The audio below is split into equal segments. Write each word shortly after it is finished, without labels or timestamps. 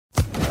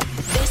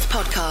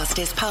podcast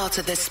is part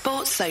of the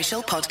Sports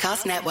Social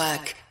Podcast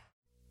Network.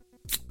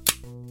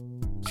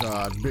 So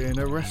I've been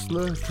a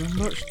wrestler for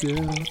much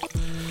still.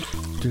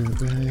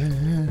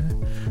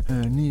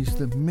 And he's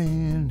the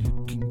man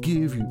who can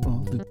give you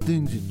all the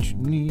things that you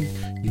need.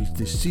 He's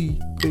the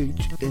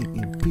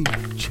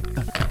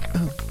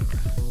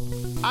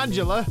CHAMP.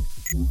 Angela,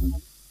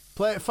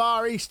 play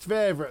Far East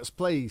favourites,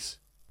 please.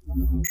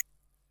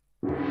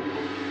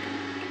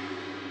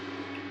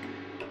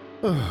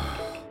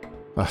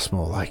 That's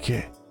more like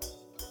it.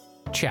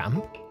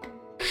 Champ?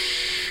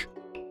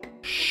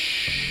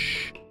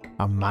 Shh.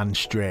 I'm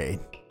manstrating.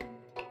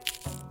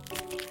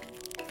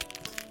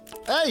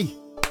 Hey!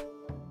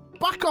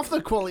 Back off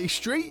the quality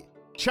street.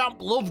 Champ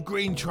love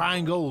green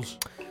triangles.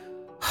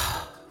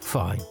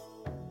 Fine.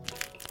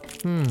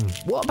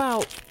 What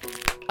about...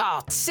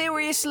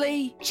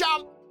 seriously?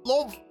 Champ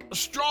love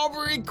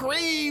strawberry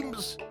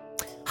creams.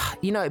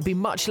 You know, it'd be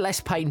much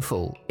less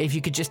painful if you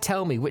could just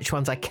tell me which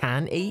ones I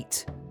can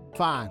eat.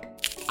 Fine.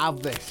 Have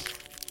this.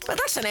 But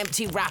that's an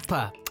empty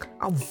wrapper.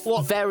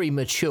 Look. Very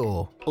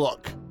mature.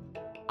 Look,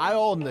 I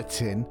own the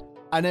tin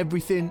and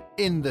everything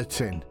in the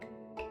tin.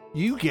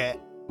 You get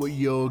what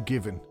you're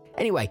given.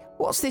 Anyway,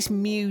 what's this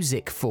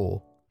music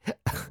for?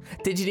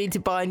 Did you need to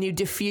buy a new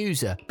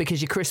diffuser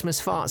because your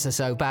Christmas farts are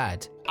so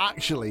bad?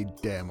 Actually,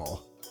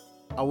 Damo,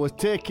 I was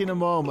taking a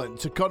moment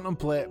to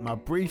contemplate my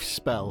brief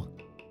spell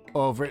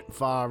over at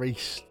Far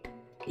East.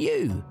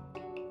 You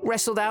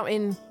wrestled out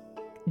in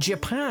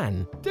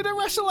Japan. Did I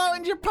wrestle out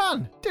in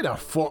Japan? Did I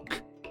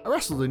fuck? I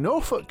wrestled in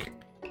Norfolk.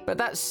 But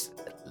that's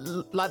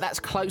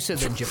closer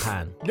than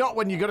Japan. Not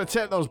when you got to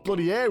take those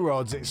bloody air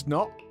roads, it's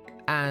not.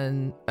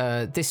 And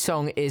this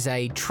song is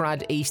a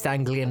trad East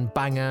Anglian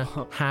banger.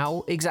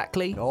 How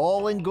exactly?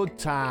 All in good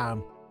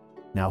time.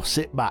 Now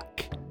sit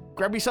back,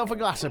 grab yourself a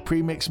glass of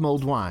pre-mixed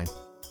mulled wine,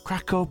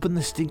 crack open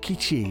the stinky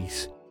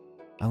cheese,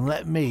 and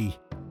let me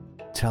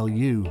tell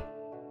you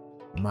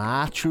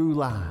my true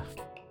life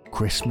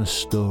Christmas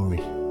story.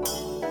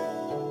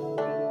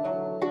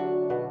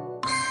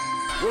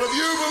 Well, if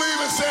you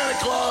believe in Santa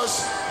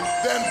Claus,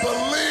 then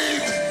believe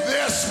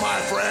this,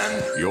 my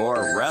friend.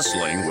 You're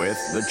wrestling with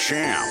the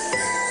champ.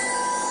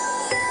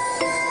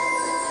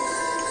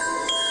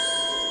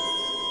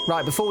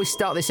 Right, before we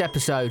start this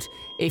episode,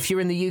 if you're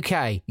in the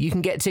UK, you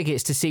can get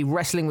tickets to see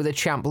Wrestling with a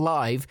Champ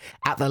live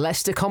at the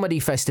Leicester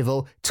Comedy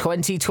Festival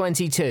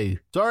 2022.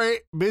 Sorry,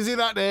 busy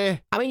that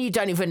day. I mean, you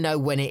don't even know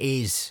when it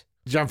is.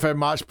 Jan, Feb,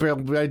 March, April,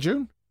 May,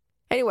 June.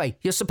 Anyway,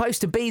 you're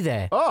supposed to be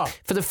there. Oh.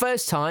 For the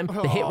first time,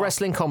 the hit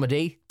wrestling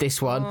comedy,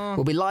 this one,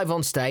 will be live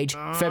on stage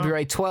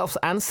February 12th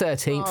and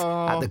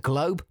 13th at the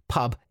Globe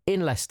Pub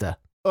in Leicester.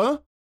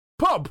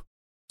 Pub?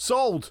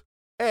 Sold.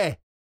 Hey,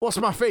 what's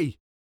my fee?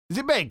 Is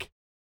it big?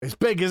 It's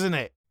big, isn't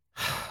it?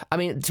 I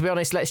mean, to be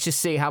honest, let's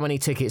just see how many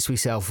tickets we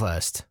sell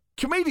first.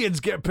 Comedians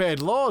get paid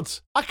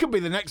loads. I could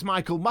be the next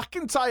Michael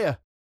McIntyre.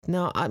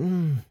 No,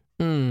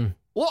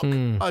 Look,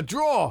 a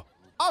drawer.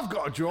 I've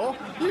got a drawer.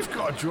 You've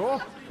got a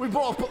drawer. We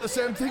both put the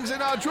same things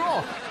in our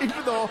drawer,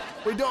 even though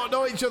we don't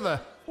know each other.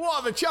 What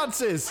are the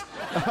chances?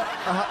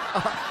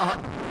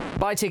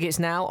 Buy tickets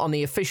now on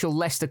the official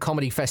Leicester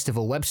Comedy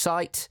Festival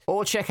website,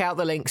 or check out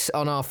the links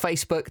on our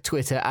Facebook,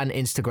 Twitter and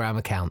Instagram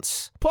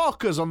accounts.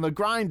 Porkers on the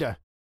grinder.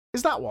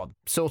 Is that one?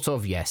 Sort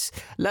of, yes.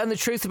 Learn the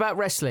truth about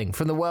wrestling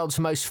from the world's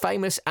most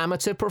famous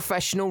amateur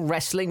professional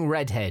wrestling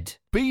redhead.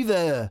 Be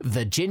there.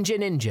 The Ginger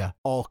Ninja.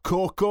 Or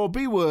Coco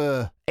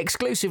Beware.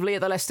 Exclusively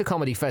at the Leicester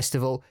Comedy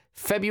Festival,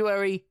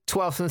 February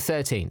 12th and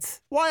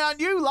 13th. Why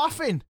aren't you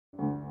laughing?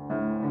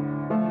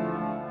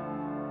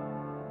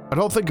 I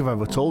don't think I've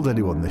ever told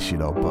anyone this,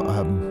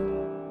 but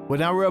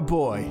when I were a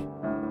boy,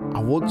 I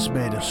once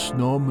made a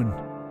snowman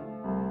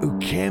who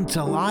came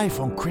to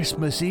life on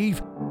Christmas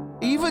Eve.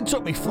 He even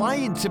took me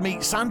flying to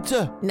meet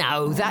Santa.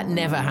 No, that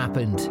never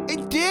happened.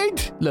 It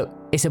did. Look,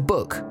 it's a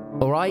book,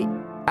 all right?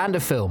 And a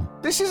film.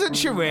 This isn't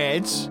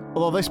charades,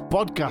 although this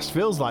podcast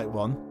feels like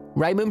one.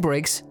 Raymond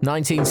Briggs,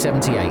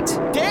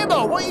 1978.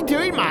 Damo, what are you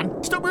doing,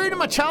 man? Stop ruining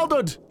my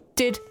childhood.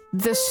 Did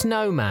the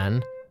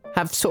snowman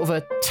have sort of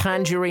a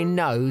tangerine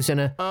nose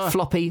and a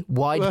floppy,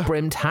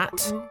 wide-brimmed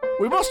hat?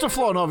 We must have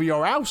flown over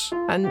your house.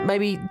 And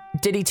maybe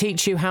did he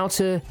teach you how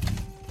to,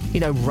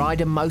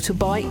 ride a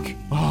motorbike?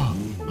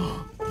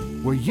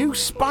 Were you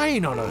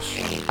spying on us?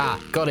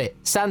 Got it.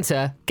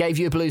 Santa gave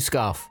you a blue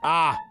scarf.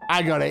 I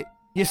got it.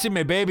 You see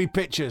my baby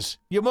pictures.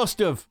 You must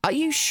have. Are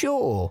you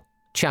sure,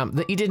 champ,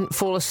 that you didn't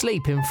fall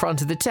asleep in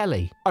front of the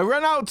telly? I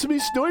ran out to my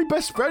snowy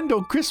best friend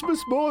on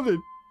Christmas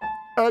morning.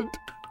 And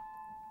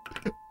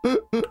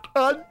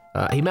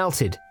he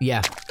melted,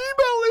 yeah. He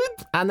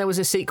melted. And there was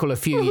a sequel a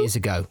few years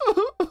ago.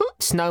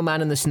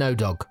 Snowman and the Snow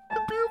Dog.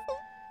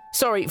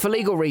 Sorry, for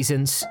legal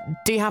reasons,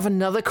 do you have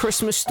another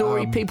Christmas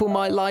story people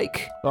might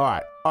like? All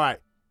right.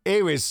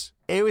 Here is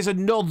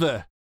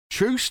another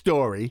true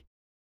story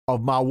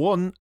of my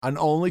one and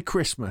only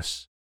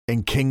Christmas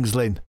in Kings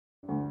Lynn.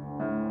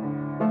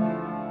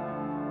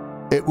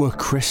 It were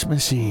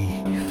Christmas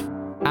Eve.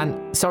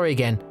 And, sorry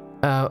again,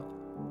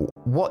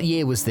 what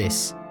year was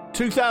this?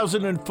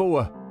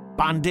 2004.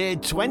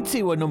 Band-Aid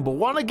 20 were number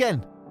one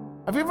again.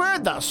 Have you ever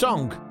heard that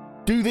song?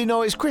 Do They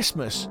Know It's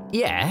Christmas?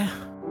 Yeah.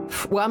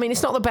 Well, I mean,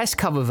 it's not the best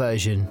cover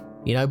version,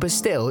 but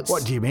still, it's...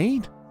 What do you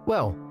mean?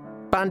 Well,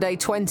 Band Aid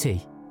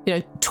 20.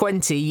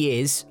 20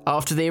 years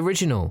after the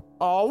original.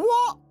 Oh,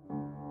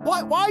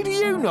 what? Why do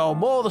you know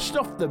more of the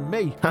stuff than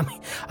me? I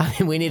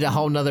mean, we need a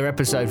whole nother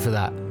episode for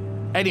that.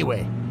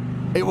 Anyway,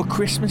 it was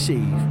Christmas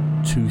Eve,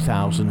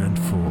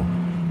 2004.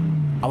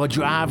 I was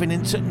driving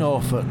into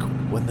Norfolk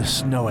when the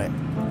snow hit.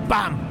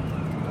 Bam!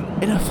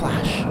 In a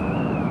flash.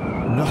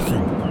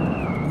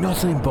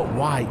 Nothing but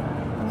white,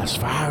 as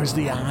far as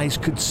the eyes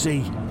could see.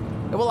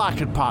 It was like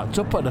I'd parked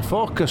up at a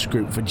focus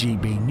group for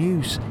GB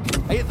News.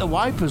 I hit the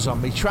wipers on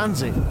me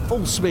transit,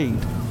 full speed,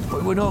 but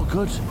it were no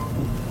good.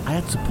 I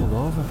had to pull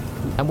over.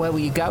 And where were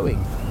you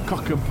going?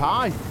 Cock and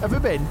Pie. Ever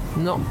been?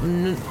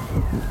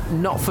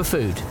 Not for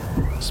food.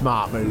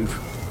 Smart move.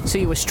 So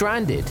you were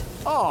stranded?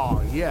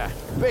 Oh, yeah.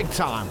 Big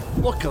time.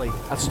 Luckily,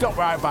 I'd stopped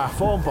right by a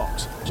phone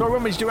box, so I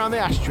rummaged around the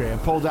ashtray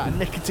and pulled out a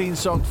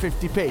nicotine-soaked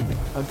 50p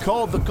and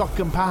called the Cock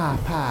and Pie.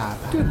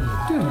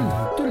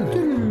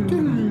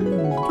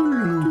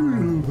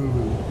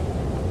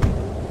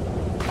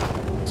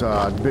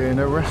 I'd been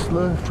a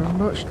wrestler from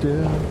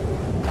Rochdale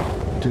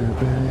to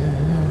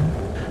Berlin,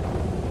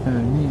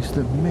 and he's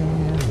the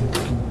man who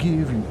can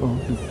give you all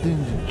the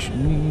things that you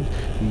need.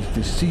 He's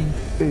the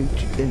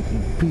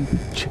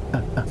CHAP.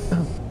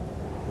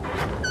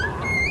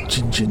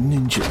 Ginger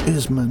Ninja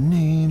is my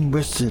name,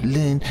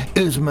 wrestling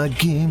is my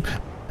game.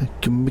 I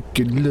can make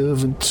you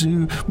love him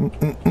too.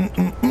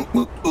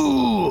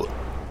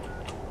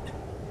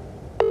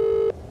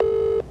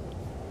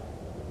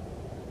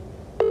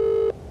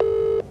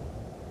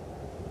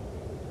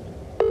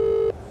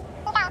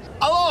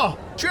 Hello,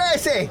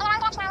 Tracy!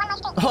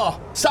 Oh,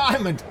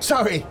 Simon,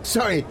 sorry.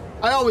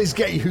 I always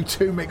get you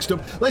two mixed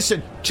up.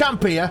 Listen,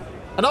 Champ here,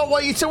 I don't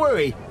want you to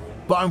worry,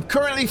 but I'm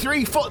currently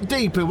 3 foot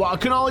deep in what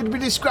can only be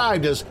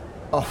described as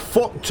a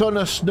fuck ton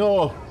of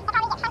snow.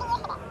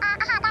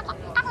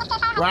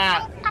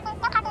 Right.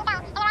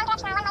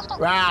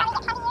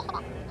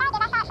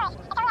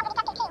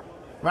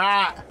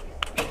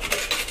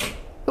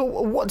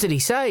 What did he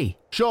say?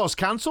 Show's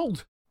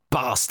cancelled.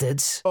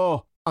 Bastards.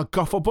 Oh, I'll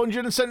cough up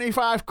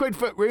 175 quid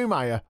for room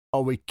hire,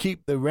 or we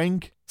keep the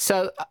ring.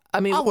 So, I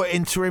mean... I were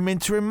interim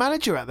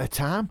manager at the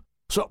time,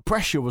 so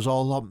pressure was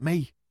all on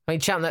me. I mean,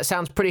 Champ, that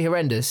sounds pretty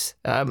horrendous.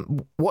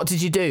 What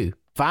did you do?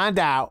 Find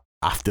out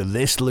after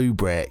this loo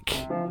break.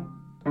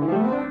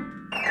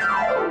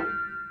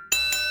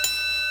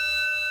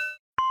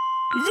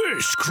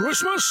 This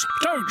Christmas,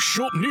 don't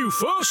shop new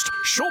first,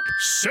 shop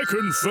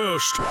second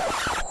first.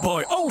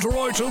 Buy older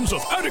items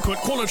of adequate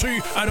quality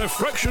at a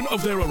fraction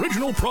of their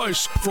original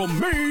price from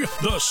me,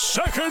 the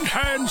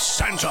second-hand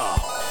Santa.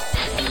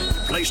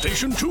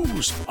 PlayStation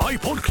 2s,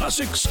 iPod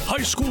Classics,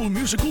 High School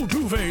Musical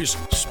duvets,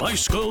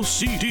 Spice Girls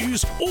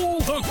CDs, all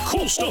the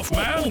cool stuff,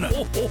 man.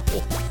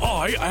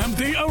 I am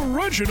the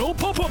original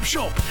pop-up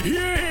shop.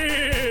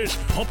 Yes!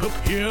 Pop up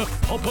here,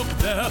 pop up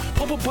there,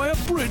 pop up by a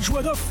bridge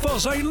where the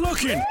fuzz ain't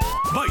looking.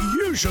 But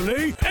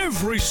usually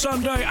every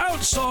Sunday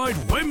outside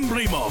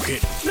Wembley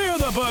Market, near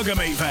the Burger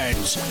Meat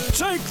vans.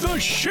 Take the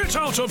shit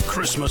out of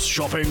Christmas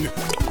shopping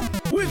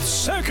with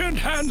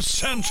Second-Hand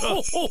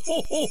Santa.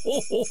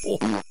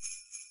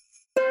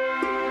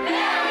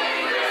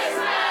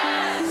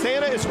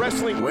 Santa is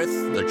wrestling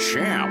with the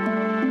champ.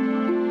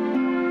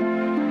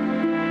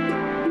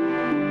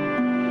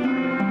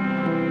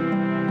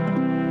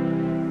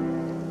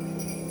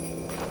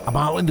 I'm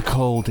out in the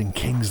cold in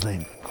King's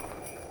Lynn.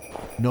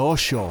 No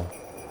show,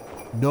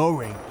 no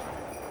ring,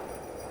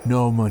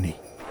 no money.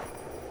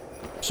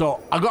 So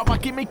I got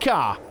back in my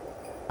car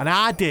and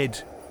I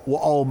did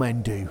what all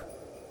men do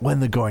when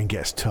the going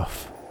gets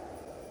tough.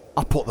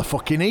 I put the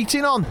fucking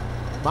heating on.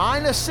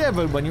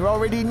 -7 when you're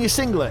already in your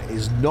singlet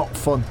is not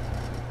fun.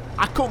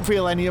 I couldn't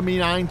feel any of my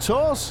 9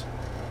 toes.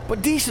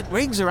 But decent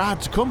rings are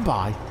hard to come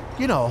by.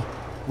 You know,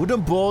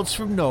 wooden boards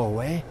from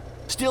Norway,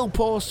 steel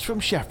posts from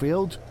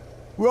Sheffield,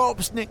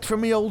 ropes nicked from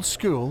my old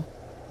school.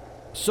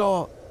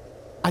 So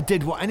I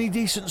did what any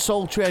decent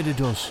sole trader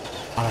does,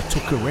 and I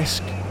took a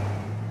risk.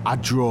 I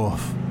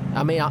drove.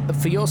 I mean,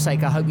 for your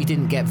sake, I hope you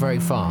didn't get very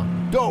far.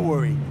 Don't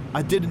worry,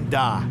 I didn't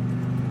die.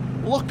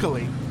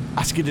 Luckily,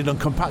 I skidded on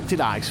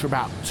compacted ice for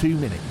about 2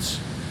 minutes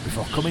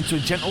before coming to a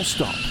gentle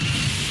stop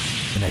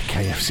in a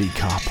KFC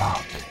car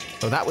park.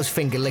 Well, that was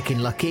finger-licking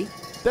lucky.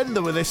 Then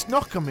there was this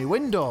knock on my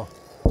window.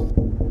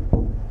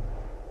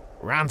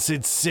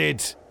 Rancid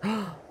Sid.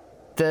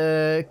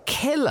 The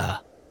killer?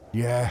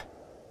 Yeah.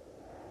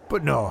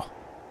 But no.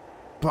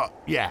 But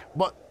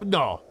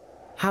no.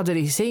 How did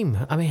he seem?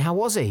 I mean, how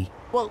was he?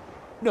 Well,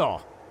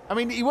 no. I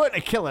mean, he weren't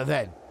a killer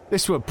then.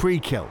 This were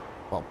pre-kill.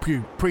 Well,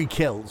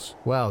 pre-kills.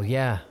 Well,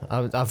 yeah.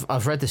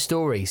 I've read the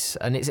stories,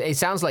 and it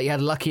sounds like you had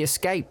a lucky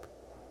escape.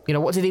 You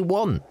know, what did he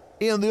want?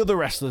 He and the other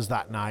wrestlers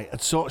that night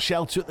had sought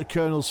shelter at the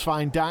Colonel's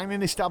fine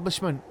dining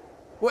establishment.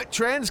 When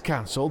trains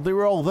cancelled, they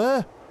were all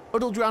there,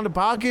 huddled round a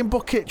bargain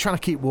bucket, trying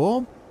to keep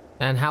warm.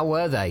 And how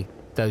were they,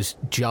 those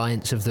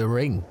giants of the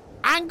ring?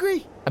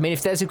 Angry. I mean,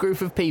 if there's a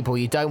group of people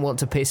you don't want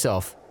to piss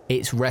off,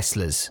 it's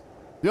wrestlers.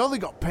 They only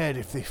got paid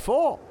if they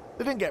fought.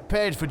 They didn't get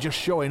paid for just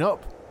showing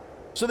up.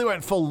 So they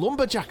went full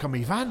lumberjack on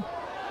me van.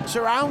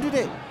 Surrounded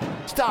it.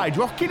 Started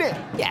rocking it.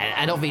 Yeah,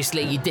 and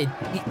obviously you did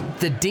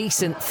the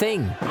decent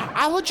thing.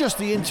 I'll adjust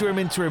the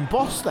interim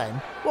boss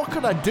then. What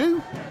could I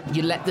do?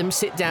 You let them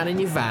sit down in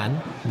your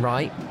van,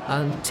 right,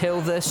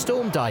 until the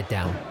storm died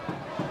down.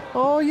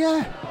 Oh,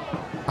 yeah.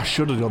 I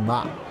should have done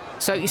that.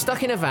 So you're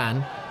stuck in a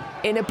van,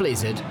 in a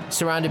blizzard,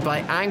 surrounded by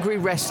angry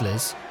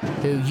wrestlers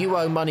who you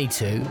owe money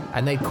to,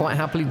 and they'd quite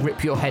happily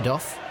rip your head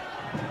off.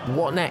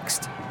 What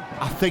next?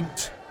 I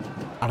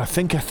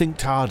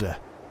thinked harder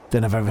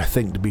than I've ever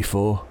thinked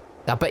before.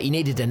 I bet you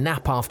needed a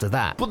nap after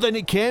that. But then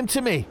it came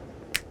to me.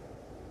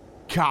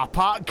 Car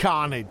Park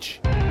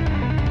Carnage.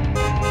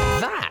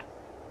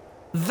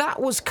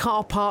 That was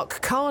Car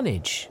Park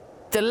Carnage.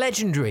 The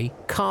legendary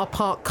Car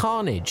Park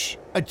Carnage.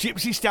 A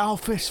gypsy-style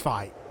fist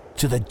fight.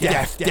 To the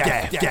death.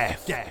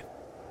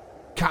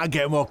 Can't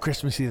get more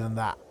Christmassy than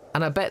that.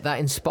 And I bet that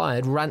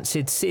inspired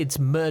Rancid Sid's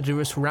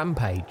murderous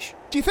rampage.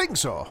 Do you think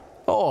so?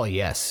 Oh,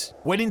 yes.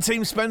 Winning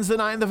team spends the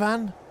night in the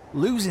van.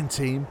 Losing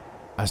team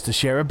has to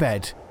share a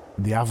bed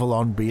in the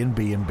Avalon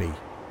B&B.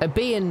 A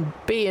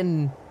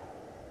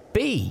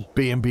B&B?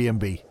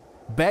 B&B.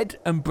 Bed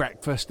and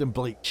breakfast and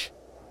bleach.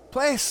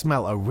 Place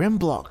smelt a rim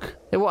block.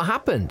 What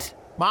happened?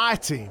 My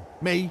team,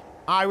 me,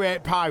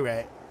 Irate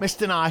Pirate,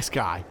 Mr. Nice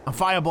Guy, and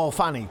Fireball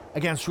Fanny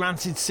against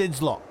Rancid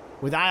Sid's lot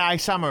with Aye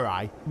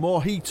Samurai,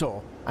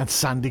 Mojito, and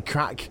Sandy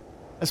Crack.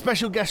 A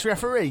special guest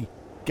referee,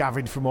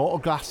 Gavin from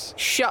Autoglass.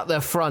 Shut the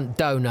front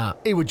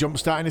donut. He would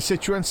jumpstart in a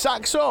Citroen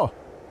Saxo.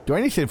 Do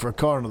anything for a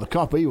corner of the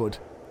cop, he would.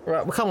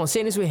 Right, well, come on,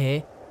 seeing as we're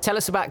here, tell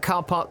us about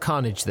Car Park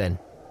Carnage then.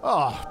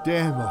 Oh,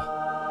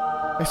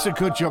 Damo. It's a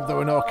good job there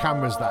were no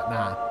cameras that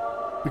night.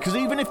 Because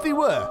even if they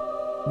were,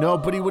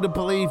 nobody would have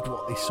believed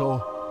what they saw.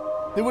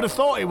 They would have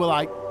thought it were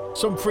like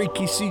some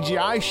freaky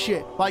CGI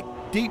shit, like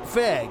deep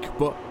fake,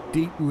 but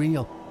deep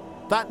real.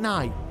 That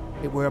night,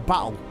 it were a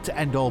battle to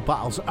end all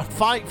battles, a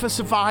fight for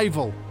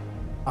survival,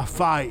 a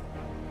fight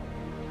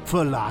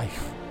for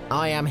life.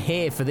 I am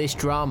here for this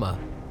drama.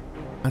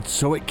 And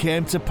so it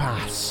came to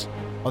pass,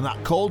 on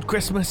that cold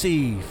Christmas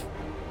Eve,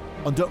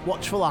 under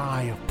watchful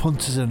eye of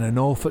punters in a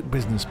Norfolk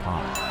business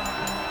park,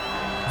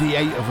 the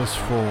 8 of us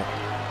fought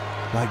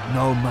like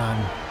no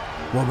man,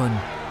 woman,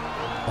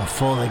 or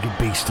four-legged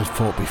beast had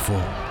fought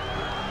before.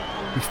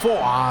 We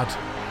fought hard,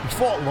 we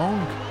fought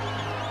long,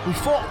 we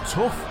fought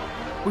tough,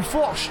 we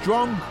fought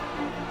strong,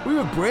 we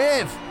were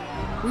brave,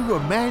 we were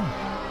men,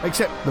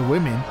 except the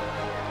women.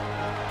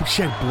 We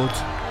shed blood,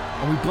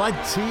 and we bled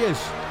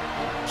tears,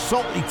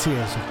 salty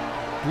tears of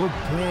blood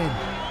pain,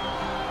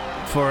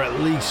 for at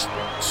least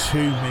 2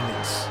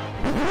 minutes.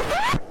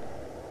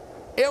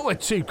 It were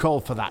too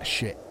cold for that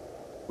shit.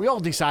 We all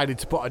decided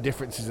to put our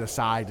differences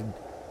aside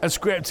and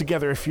scrape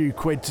together a few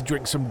quid to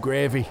drink some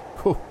gravy.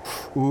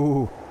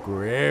 Ooh,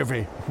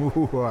 gravy.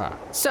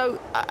 So,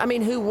 I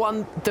mean, who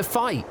won the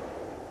fight?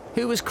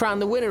 Who was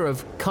crowned the winner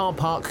of Car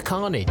Park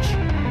Carnage?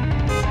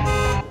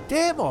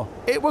 Damo,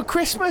 it were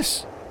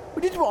Christmas.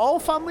 We did what all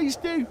families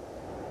do.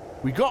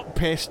 We got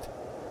pissed,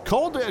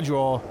 called it a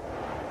draw,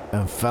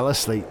 and fell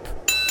asleep.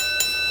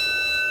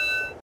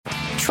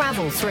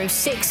 Travel through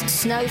 6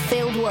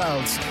 snow-filled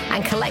worlds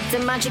and collect the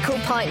magical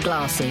pint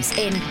glasses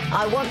in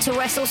I Want to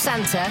Wrestle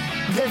Santa,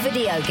 the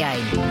video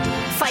game.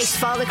 Face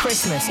Father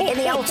Christmas in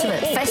the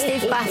ultimate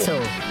festive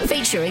battle,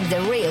 featuring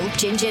the real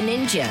Ginger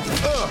Ninja.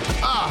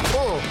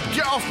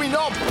 Get off me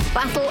knob!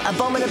 Battle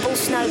abominable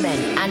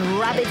snowmen and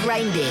rabid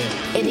reindeer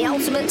in the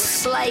ultimate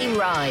sleigh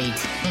ride.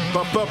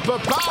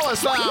 Power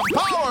slam,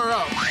 power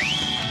up!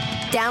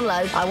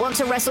 Download I Want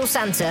to Wrestle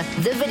Santa,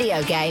 the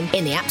video game,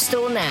 in the App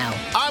Store now.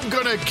 I'm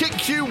gonna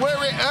kick you where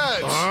it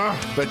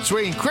hurts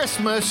between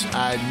Christmas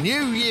and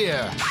New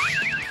Year.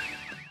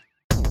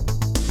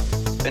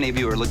 If any of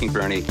you are looking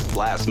for any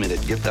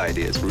last-minute gift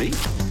ideas for me,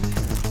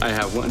 I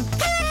have one.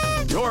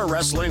 You're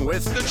wrestling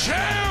with the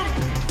champ!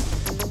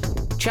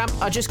 Champ,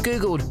 I just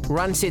Googled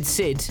Rancid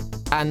Sid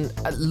and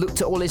looked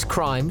at all his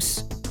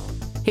crimes.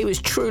 He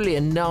was truly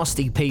a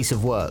nasty piece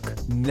of work.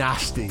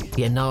 Nasty.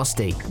 Yeah,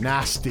 nasty.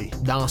 Nasty.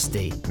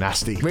 Nasty.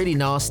 Nasty. Really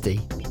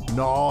nasty.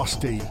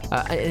 Nasty.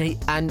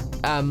 And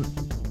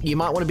you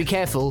might want to be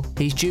careful.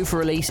 He's due for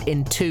release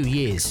in 2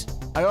 years.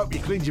 I hope you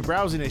cleaned your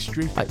browsing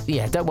history.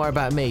 Yeah, don't worry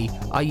about me.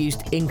 I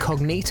used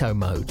incognito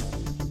mode.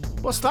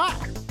 What's that?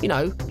 You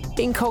know,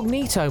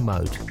 incognito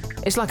mode.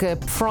 It's like a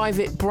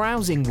private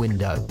browsing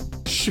window.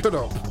 Shut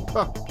up.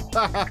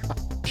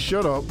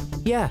 Shut up.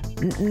 Yeah,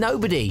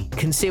 nobody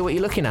can see what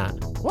you're looking at.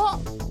 What?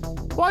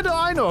 Why don't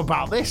I know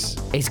about this?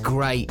 It's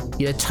great.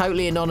 You're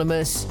totally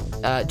anonymous,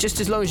 just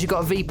as long as you've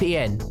got a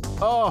VPN.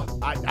 Oh,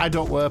 I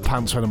don't wear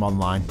pants when I'm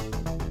online.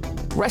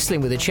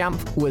 Wrestling with a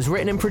Champ was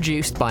written and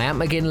produced by Ant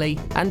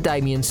McGinley and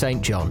Damien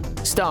St. John,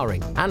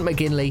 starring Ant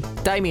McGinley,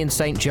 Damien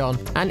St. John,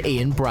 and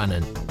Ian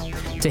Brannan.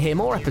 To hear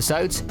more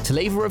episodes, to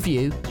leave a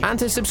review, and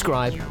to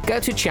subscribe, go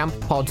to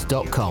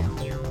champpod.com.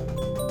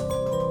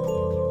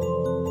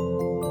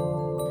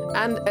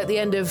 And at the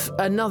end of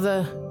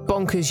another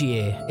bonkers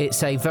year.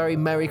 It's a very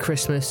Merry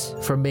Christmas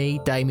from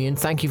me, Damien.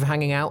 Thank you for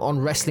hanging out on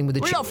Wrestling with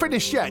the We're not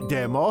finished yet,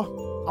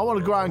 Damo. I want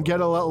to go out and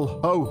get a little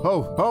ho,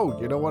 ho, ho.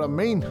 You know what I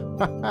mean?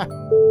 I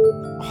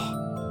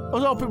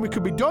was hoping we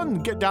could be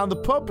done, get down the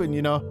pub and,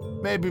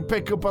 maybe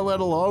pick up a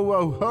little ho,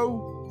 ho,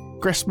 ho.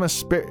 Christmas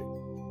spirit.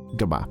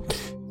 Goodbye.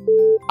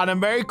 And a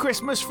Merry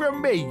Christmas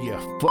from me, you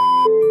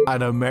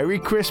And a Merry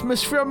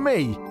Christmas from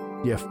me,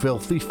 you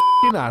filthy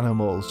f***ing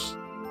animals.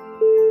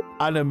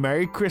 And a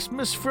Merry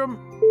Christmas from...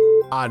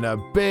 And a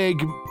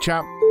big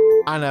champ...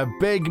 And a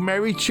big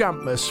Merry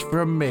Champmas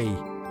from me,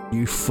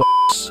 you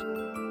f***s.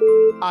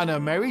 And a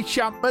Merry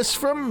Champmas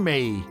from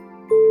me.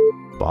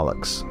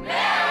 Bollocks.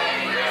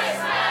 Merry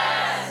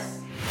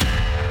Christmas!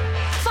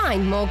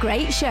 Find more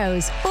great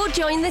shows or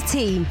join the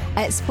team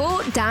at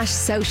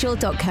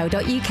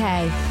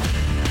sport-social.co.uk.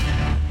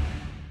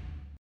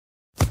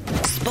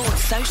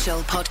 Sports Social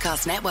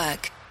Podcast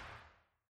Network.